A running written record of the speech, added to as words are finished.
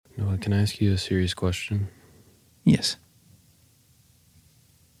Noah, can I ask you a serious question? Yes.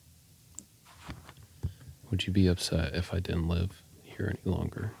 Would you be upset if I didn't live here any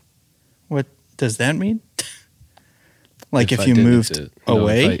longer? What does that mean? Like if I you didn't moved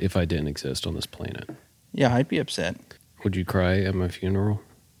away? if I didn't exist on this planet. Yeah, I'd be upset. Would you cry at my funeral?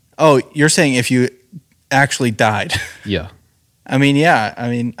 Oh, you're saying if you actually died. Yeah. I mean, yeah. I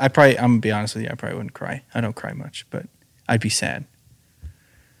mean, I'm going to be honest with you. I probably wouldn't cry. I don't cry much, but I'd be sad.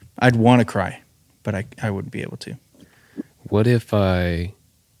 I'd want to cry, but I wouldn't be able to. What if I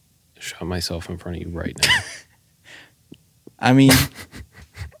shot myself in front of you right now? I mean,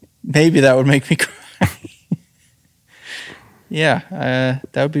 maybe that would make me cry. Yeah,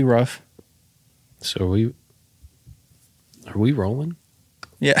 that would be rough. So are we rolling?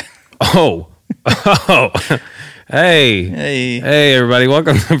 Yeah. Oh. Hey. Hey, everybody.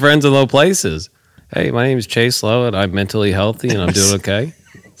 Welcome to Friends in Low Places. Hey, my name is Chase Lowe, and I'm mentally healthy, and I'm doing okay.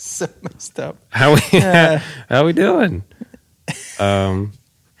 So messed up. How we doing?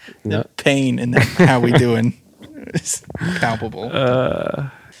 The pain in that how we doing is palpable.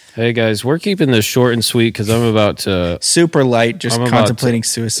 Hey, guys. We're keeping this short and sweet because I'm about to... Super light, just contemplating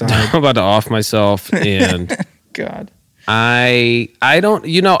suicide. I'm about to off myself, and... God. I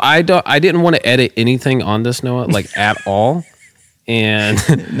didn't want to edit anything on this, Noah, like at all. And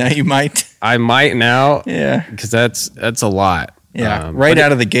now you might. I might now. Yeah. Because that's a lot. Yeah. Right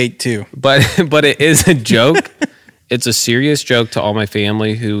out of the gate too. But it is a joke. It's a serious joke to all my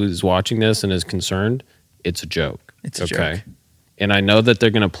family who is watching this and is concerned. It's a joke. It's a joke. And I know that they're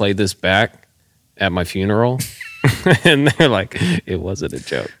going to play this back at my funeral. And they're like, it wasn't a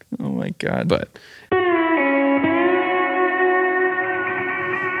joke. Oh my God. But...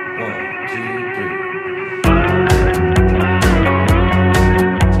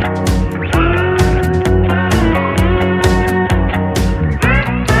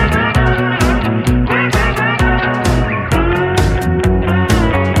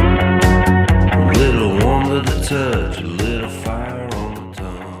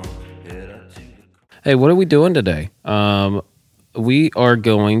 Hey, what are we doing today? We are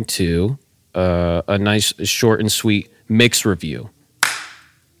going to a nice short and sweet mix review.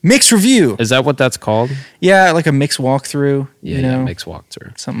 Mix review. Is that what that's called? Yeah, like a mix walkthrough. Yeah, mix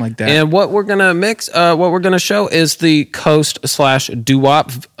walkthrough. Something like that. And what we're gonna what we're gonna show is the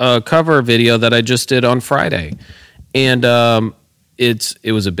Coast/Doo-Wop cover video that I just did on Friday, and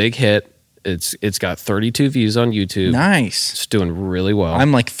it was a big hit. It's got 32 views on YouTube. Nice. It's doing really well.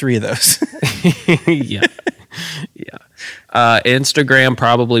 I'm like 3 of those. Yeah. Instagram,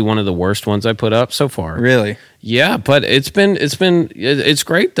 probably one of the worst ones I put up so far. Really? Yeah, but it's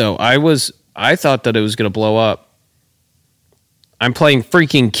great though. I thought that it was going to blow up. I'm playing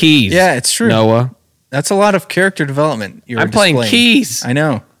freaking keys. Yeah, it's true. Noah. That's a lot of character development. I'm playing keys. I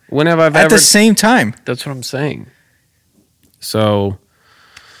know. When have I ever... At the same time. That's what I'm saying. So...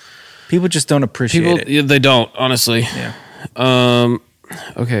 People just don't appreciate it. They don't, honestly. Yeah.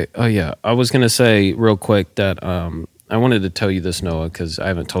 Okay. Oh, yeah. I was going to say real quick that I wanted to tell you this, Noah, because I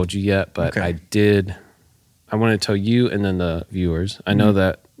haven't told you yet, but okay. I want to tell you and then the viewers. I know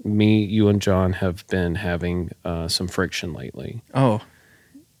that you and John have been having some friction lately. Oh.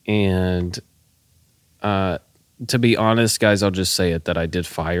 And to be honest, guys, I'll just say it that I did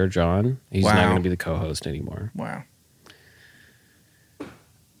fire John. He's not going to be the co-host anymore. Wow.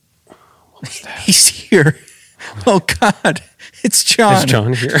 He's here. Oh God, it's John. Is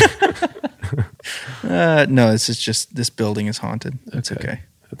John here? No, this is just this building is haunted. That's okay.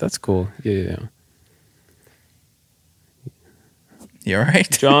 That's cool. Yeah. You all right,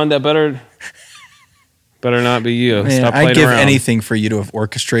 John? That better not be you. Man, Stop playing I'd give around. Anything for you to have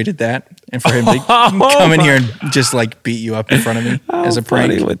orchestrated that and for him to come in here and just like beat you up in front of me as a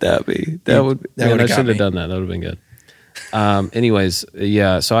prank. How funny would that be? I should have done that. That would have been good. Anyways,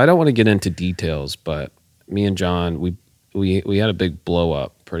 yeah. So I don't want to get into details, but me and John, we had a big blow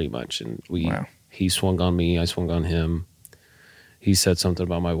up pretty much, and he swung on me, I swung on him. He said something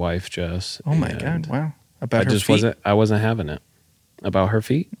about my wife, Jess. Oh my God! Wow, about her feet. I wasn't having it. About her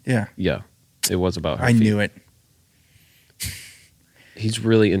feet? Yeah. It was about her. I knew it. He's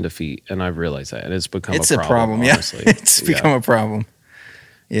really into feet, and I've realized that, and it's become a problem. Honestly. Yeah, it's become a problem.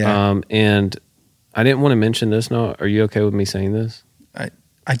 Yeah. And I didn't want to mention this. No, are you okay with me saying this?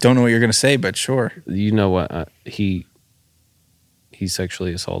 I don't know what you're going to say, but sure. You know what? He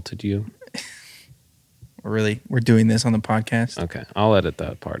sexually assaulted you. Really? We're doing this on the podcast? Okay, I'll edit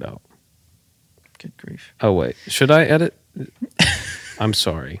that part out. Good grief. Oh wait, should I edit? I'm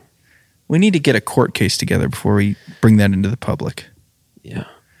sorry. We need to get a court case together before we bring that into the public. Yeah.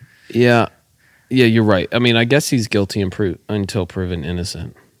 You're right. I mean, I guess he's guilty until proven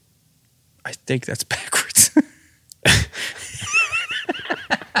innocent. I think that's backwards.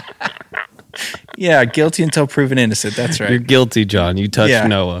 Yeah, guilty until proven innocent. That's right. You're guilty, John. You touched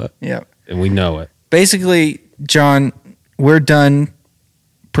Noah. Yeah. And we know it. Basically, John, we're done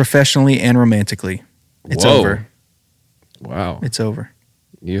professionally and romantically. It's over. Wow. It's over.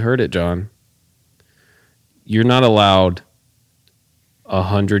 You heard it, John. You're not allowed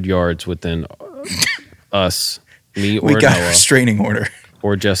 100 yards within us, me or we got Noah, a restraining order.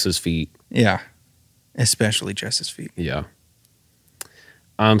 Or Jess's feet. Yeah. Especially Jess's feet. Yeah.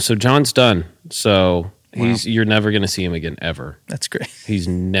 So John's done. So you're never going to see him again, ever. That's great. He's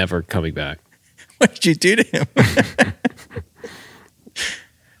never coming back. What did you do to him?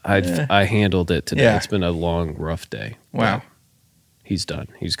 I handled it today. Yeah. It's been a long, rough day. Wow. He's done.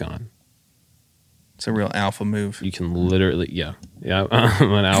 He's gone. It's a real alpha move. You can literally, yeah,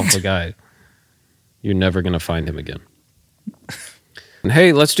 I'm an alpha guy. You're never going to find him again. And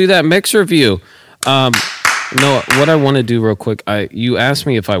hey, let's do that mix review. No, what I want to do real quick, you asked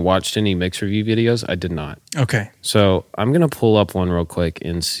me if I watched any mix review videos. I did not. Okay. So I'm going to pull up one real quick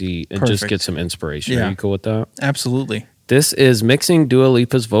and see, and Perfect. just get some inspiration. Yeah. Are you cool with that? Absolutely. This is mixing Dua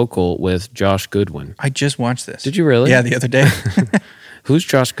Lipa's vocal with Josh Goodwin. I just watched this. Did you really? Yeah, the other day. Who's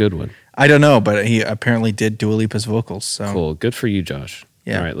Josh Goodwin? I don't know, but he apparently did Dua Lipa's vocals. So Cool. Good for you, Josh.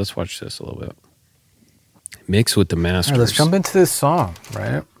 Yeah. All right, let's watch this a little bit. Mix with the masters. All right, let's jump into this song,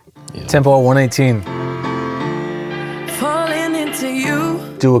 right? Yeah. Tempo at 118. Falling into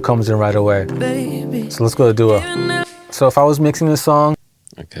you, Dua comes in right away. baby. So let's go to Dua. So if I was mixing this song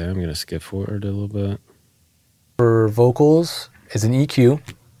Okay, I'm going to skip forward a little bit. for vocals, it's an EQ,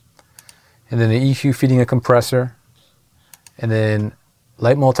 and then an EQ feeding a compressor, and then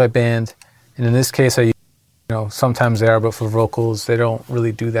light multiband. And in this case, I sometimes they are, but for vocals, they don't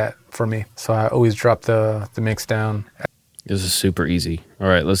really do that for me. So I always drop the mix down. This is super easy. All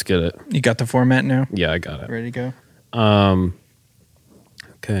right, let's get it. you got the format now? Yeah, I got it. Ready to go?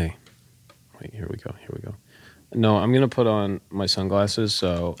 Okay. Wait, here we go. No, I'm going to put on my sunglasses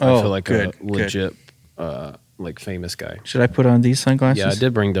so I Oh, feel like good, a legit, like famous guy. Should I put on these sunglasses? Yeah, I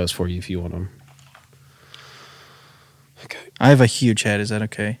did bring those for you if you want them. Okay. I have a huge head. Is that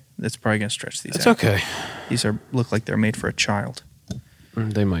okay? That's probably going to stretch these It's out. okay. These look like they're made for a child.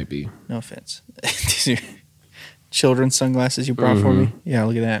 They might be. No offense. These are children's sunglasses you brought for me? Yeah,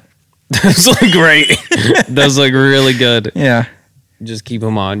 look at that. Those look great. Those look really good. Yeah. Just keep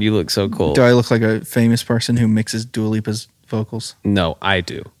them on. You look so cool. Do I look like a famous person who mixes Dua Lipa's vocals? No, I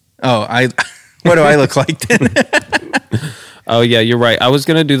do. Oh, what do I look like then? Oh, yeah, you're right. I was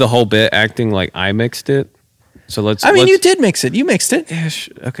going to do the whole bit acting like I mixed it. So let's... you did mix it. You mixed it. Yeah,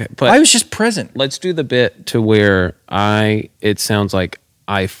 okay, but... I was just present. Let's do the bit to where it sounds like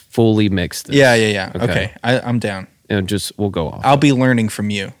I fully mixed this. Yeah. Okay. I'm down. And we'll go off. I'll be learning from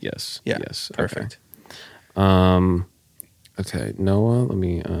you. Yes. Yeah. Yes. Perfect. Okay. Okay, Noah, let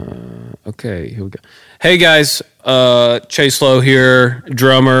me, okay, here we go. Hey guys, Chase Lowe here,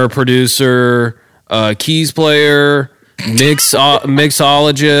 drummer, producer, keys player,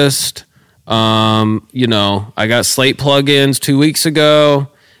 mixologist. I got Slate plugins 2 weeks ago,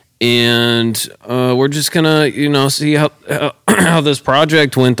 and we're just gonna, see how this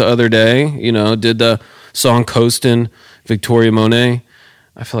project went the other day. Did the song Coastin', Victoria Monet.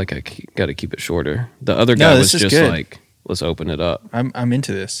 I feel like I got to keep it shorter. The other guy was just good. like, let's open it up. I'm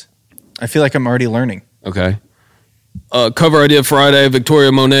into this. I feel like I'm already learning. Okay. Cover idea Friday,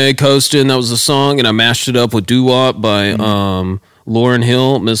 Victoria Monet, Coastin'. That was the song, and I mashed it up with Doo Wop by Lauryn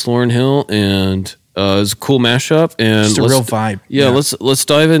Hill, Miss Lauryn Hill, and it was a cool mashup. And Just a real vibe. Yeah, let's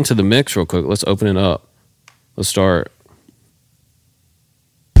dive into the mix real quick. Let's open it up. Let's start.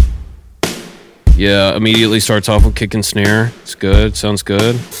 Yeah, immediately starts off with kick and snare. It's good. Sounds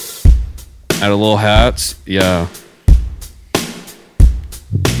good. Add a little hats. Yeah.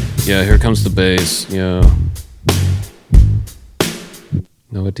 Yeah, here comes the bass. Yeah.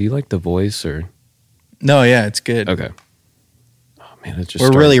 Noah, do you like the voice or? No, yeah, it's good. Okay. Oh man, it just.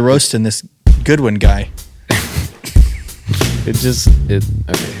 We're really roasting this Goodwin guy. Okay,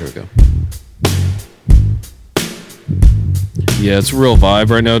 here we go. Yeah, it's a real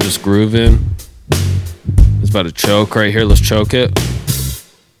vibe right now, just grooving. It's about to choke right here. Let's choke it.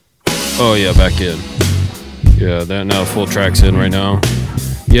 Oh yeah, back in. Yeah, that now full track's in right now.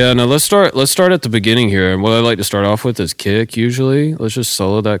 Yeah, no, let's start at the beginning here. And what I like to start off with is kick usually. Let's just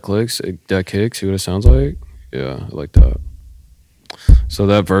solo that kick, see what it sounds like. Yeah, I like that. So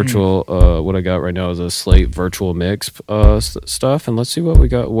that virtual, what I got right now is a Slate virtual mix stuff, and let's see what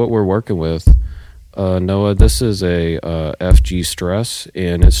we're working with. Noah, this is a FG Stress,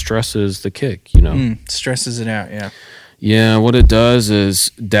 and it stresses the kick, Stresses it out, yeah. Yeah, what it does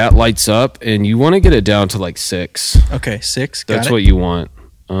is that lights up, and you want to get it down to like 6. Okay, 6. That's what you want.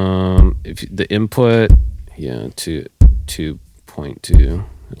 If the input, to 2.2.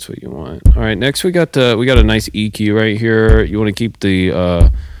 That's what you want. All right, next we got a nice EQ right here. You want to keep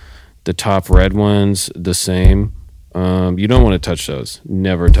the top red ones the same. You don't want to touch those.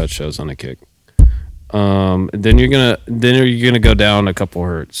 Never touch those on a kick. Then you're gonna go down a couple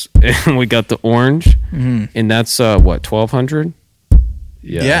hertz, and we got the orange, and that's 1200.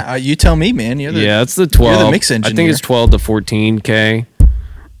 Yeah. You tell me, man. It's the 12. You're the mix engineer. I think it's 12 to 14K,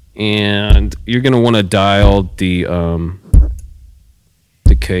 and you're gonna want to dial the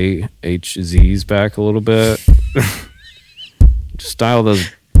KHZs back a little bit. Just dial those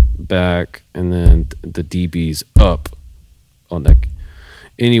back, and then the dBs up on that.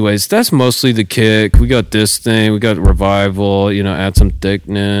 Anyways, that's mostly the kick. We got this thing. We got revival. Add some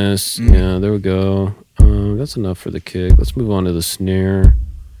thickness. Yeah, there we go. That's enough for the kick. Let's move on to the snare.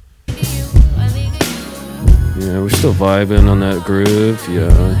 Yeah, we're still vibing on that groove.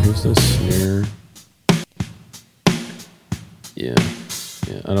 Yeah, here's the snare. Yeah.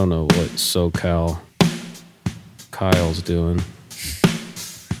 I don't know what SoCal Kyle's doing.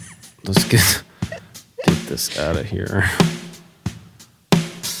 Let's get this out of here.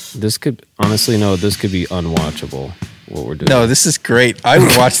 This could be unwatchable, what we're doing. No, this is great. I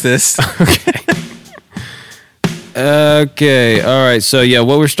would watch this. Okay. All right. So,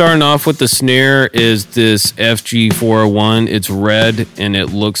 what we're starting off with the snare is this FG401. It's red, and it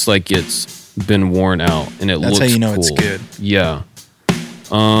looks like it's been worn out, and it looks cool. That's how you know it's good. Yeah.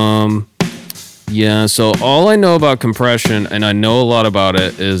 So all I know about compression, and I know a lot about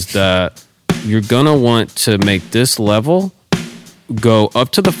it, is that you're going to want to make this level go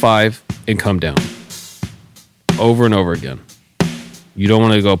up to the 5 and come down over and over again. You don't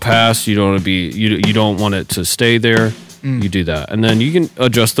want to go past. You don't want to be. You don't want it to stay there. You do that, and then you can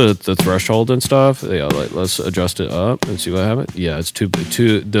adjust the threshold and stuff. Yeah, let's adjust it up and see what happens. Yeah, it's too.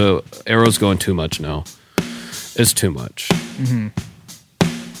 The arrow's going too much now. It's too much. Mm-hmm.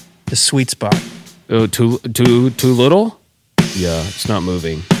 The sweet spot. Oh, too little. Yeah, it's not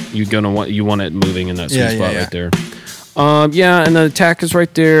moving. You want it moving in that sweet spot right there. And the attack is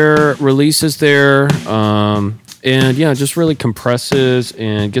right there. Release is there. And just really compresses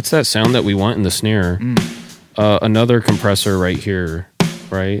and gets that sound that we want in the snare. Another compressor right here,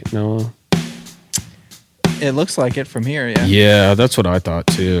 right, Noah? It looks like it from here, yeah. Yeah, that's what I thought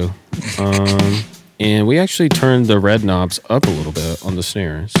too. And we actually turned the red knobs up a little bit on the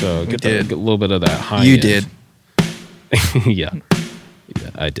snare, so get a little bit of that high. You did. Yeah,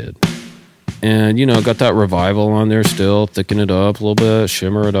 I did. And, got that revival on there still. Thicken it up a little bit.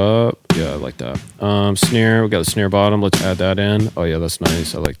 Shimmer it up. Yeah, I like that. Snare. We got the snare bottom. Let's add that in. Oh, yeah, that's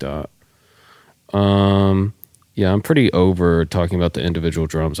nice. I like that. I'm pretty over talking about the individual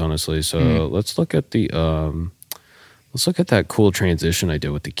drums, honestly. So let's look at that cool transition I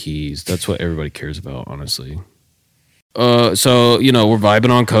did with the keys. That's what everybody cares about, honestly. We're vibing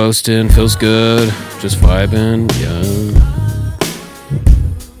on coasting. Feels good. Just vibing. Yeah.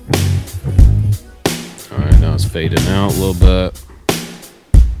 It's fading out a little bit.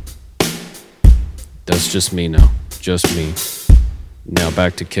 That's just me now. Just me. Now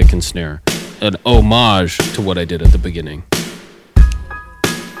back to kick and snare. An homage to what I did at the beginning.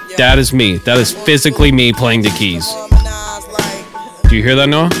 That is me. That is physically me playing the keys. Do you hear that,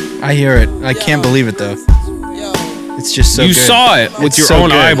 Noah? I hear it. I can't believe it, though. It's just so good. You saw it with your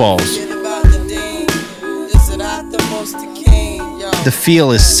own eyeballs. The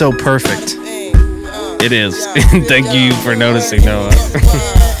feel is so perfect. It is. Thank you for noticing, Noah.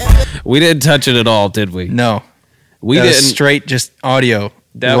 We didn't touch it at all, did we? No. We didn't. Straight just audio.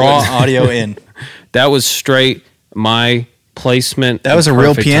 Audio in. That was straight my placement. That was a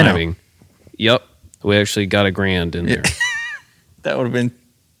real piano. Timing. Yep. We actually got $1,000 in there. That would have been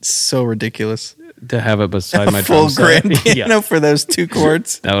so ridiculous. To have it beside my full drum set. grand piano for those 2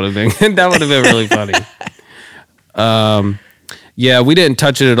 chords. That would have been really funny. We didn't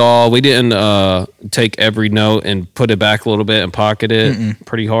touch it at all. We didn't take every note and put it back a little bit and pocket it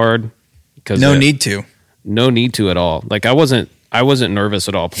pretty hard. No need to at all. Like I wasn't nervous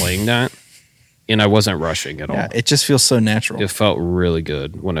at all playing that, and I wasn't rushing at all. It just feels so natural. It felt really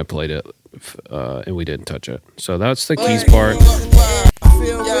good when I played it, and we didn't touch it. So that's the keys part.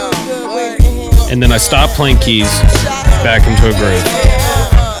 And then I stopped playing keys, back into a groove.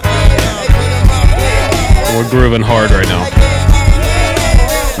 We're grooving hard right now.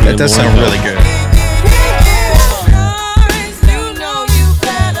 That does sound really good.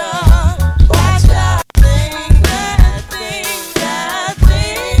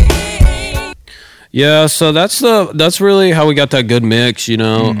 Yeah, so that's really how we got that good mix, you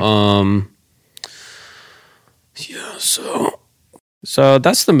know. Yeah, so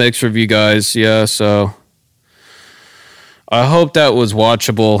that's the mix review, guys. Yeah, so I hope that was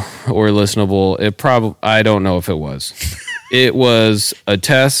watchable or listenable. I don't know if it was. It was a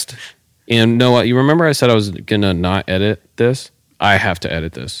test. And know what? You remember I said I was gonna not edit this? I have to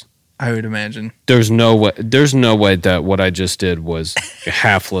edit this. I would imagine. There's no way that what I just did was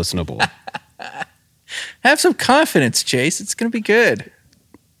half listenable. Have some confidence, Chase. It's going to be good.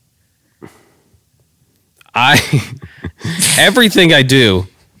 Everything I do.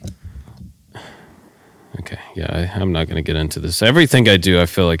 Okay, yeah, I'm not going to get into this. Everything I do, I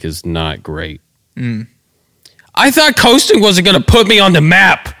feel like is not great. I thought coasting wasn't going to put me on the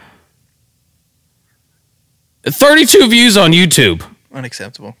map. 32 views on YouTube.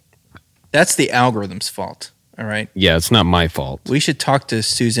 Unacceptable. That's the algorithm's fault. All right. Yeah, it's not my fault. We should talk to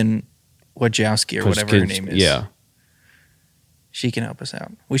Susan Wojcicki or whatever her name is. Yeah. She can help us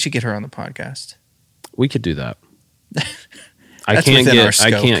out. We should get her on the podcast. We could do that. I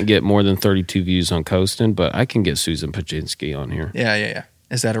can't get more than 32 views on Coastin, but I can get Susan Wojcicki on here. Yeah.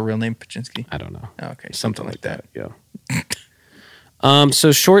 Is that a real name, Wojcicki? I don't know. Oh, okay, something like that. Yeah.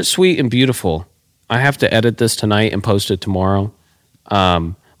 So short, sweet, and beautiful. I have to edit this tonight and post it tomorrow.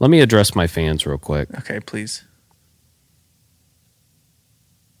 Let me address my fans real quick. Okay, please.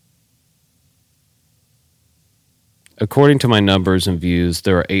 According to my numbers and views,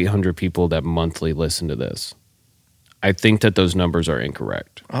 there are 800 people that monthly listen to this. I think that those numbers are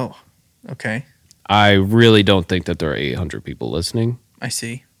incorrect. Oh, okay. I really don't think that there are 800 people listening. I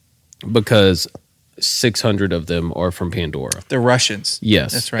see. Because 600 of them are from Pandora. The Russians.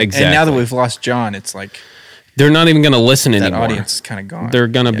 Yes, that's right. exactly. And now that we've lost John, it's like they're not even going to listen anymore. That audience is kind of gone. They're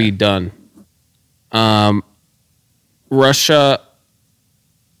going to be done. Russia,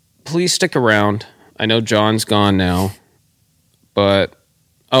 please stick around. I know John's gone now, but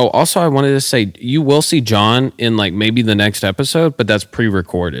also I wanted to say you will see John in like maybe the next episode, but that's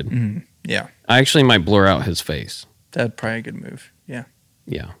pre-recorded. Yeah, I actually might blur out his face. That'd probably a good move. Yeah.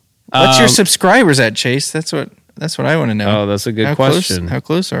 Yeah. What's your subscribers at, Chase? That's what I want to know. Oh, that's a good question. How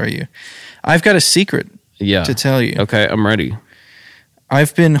close are you? I've got a secret to tell you. Okay, I'm ready.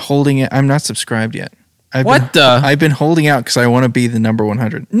 I've been holding it. I'm not subscribed yet. I've been holding out because I want to be the number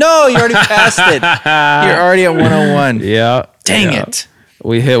 100. No, you already passed it. You're already at 101. Yeah. Dang it.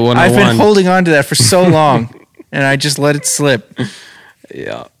 We hit 101. I've been holding on to that for so long, and I just let it slip.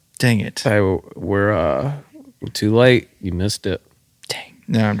 Yeah. Dang it. Hey, we're too late. You missed it. Dang.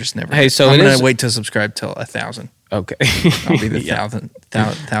 No, I'm just never. Hey, so I'm going to wait to subscribe till 1,000. Okay. I'll be the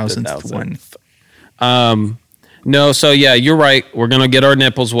thousandth one. No, so yeah, you're right. We're going to get our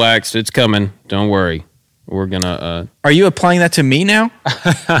nipples waxed. It's coming. Don't worry. We're going to... Are you applying that to me now?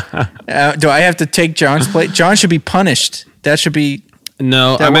 Do I have to take John's place? John should be punished. That should be...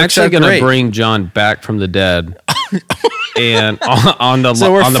 No, I'm actually going to bring John back from the dead. And on the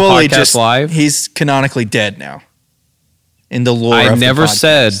podcast live. He's canonically dead now. In the lore I of never the podcast.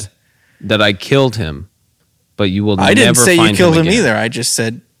 said that I killed him, but you will never find him I didn't say you killed him again. either. I just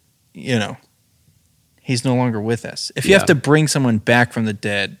said, he's no longer with us. If you have to bring someone back from the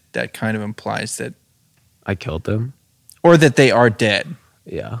dead, that kind of implies that I killed them, or that they are dead.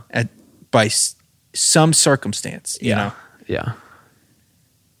 Yeah, by some circumstance. You know. Yeah.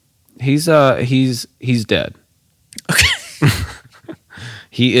 He's dead. Okay.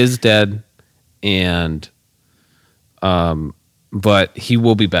 He is dead, and but he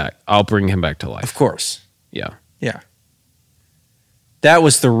will be back. I'll bring him back to life. Of course. Yeah. Yeah. That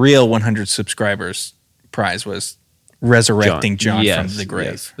was the real 100 subscribers prize, was resurrecting John from the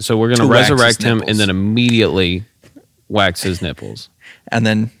grave. Yes. So we're going to resurrect him and then immediately wax his nipples. And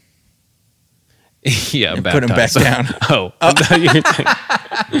then and put him back down. Oh. I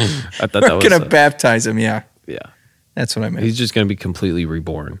thought we're going to baptize him, yeah. Yeah. That's what I meant. He's just going to be completely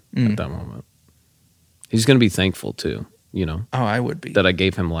reborn at that moment. He's going to be thankful too, Oh, I would be. That I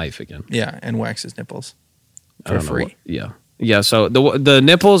gave him life again. Yeah, and wax his nipples for free. Yeah, so the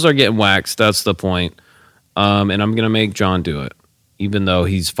nipples are getting waxed. That's the point. And I'm going to make John do it, even though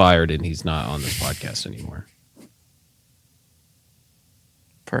he's fired and he's not on this podcast anymore.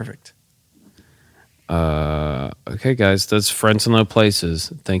 Perfect. Okay, guys, that's Friends in Low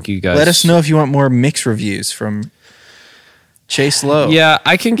Places. Thank you, guys. Let us know if you want more mix reviews from Chase Lowe. Yeah,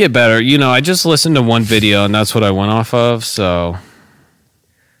 I can get better. I just listened to one video, and that's what I went off of, so...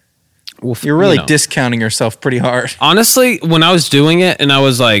 You're really discounting yourself pretty hard. Honestly, when I was doing it, and I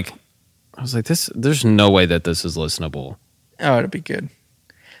was like, this. There's no way that this is listenable. Oh, it'd be good.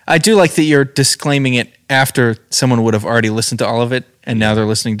 I do like that you're disclaiming it after someone would have already listened to all of it, and now they're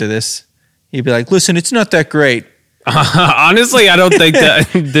listening to this. He'd be like, "Listen, it's not that great." Honestly, I don't think that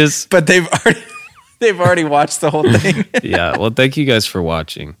this. But they've already watched the whole thing. Yeah. Well, thank you guys for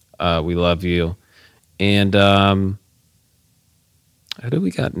watching. We love you. And who do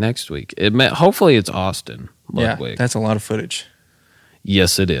we got next week? Hopefully it's Austin Ludwig. Yeah, that's a lot of footage.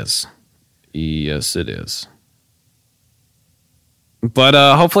 Yes, it is. Yes, it is. But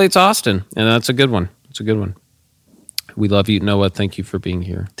hopefully it's Austin, and that's a good one. It's a good one. We love you, Noah. Thank you for being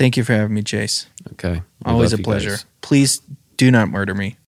here. Thank you for having me, Chase. Okay. Always a pleasure. Please do not murder me.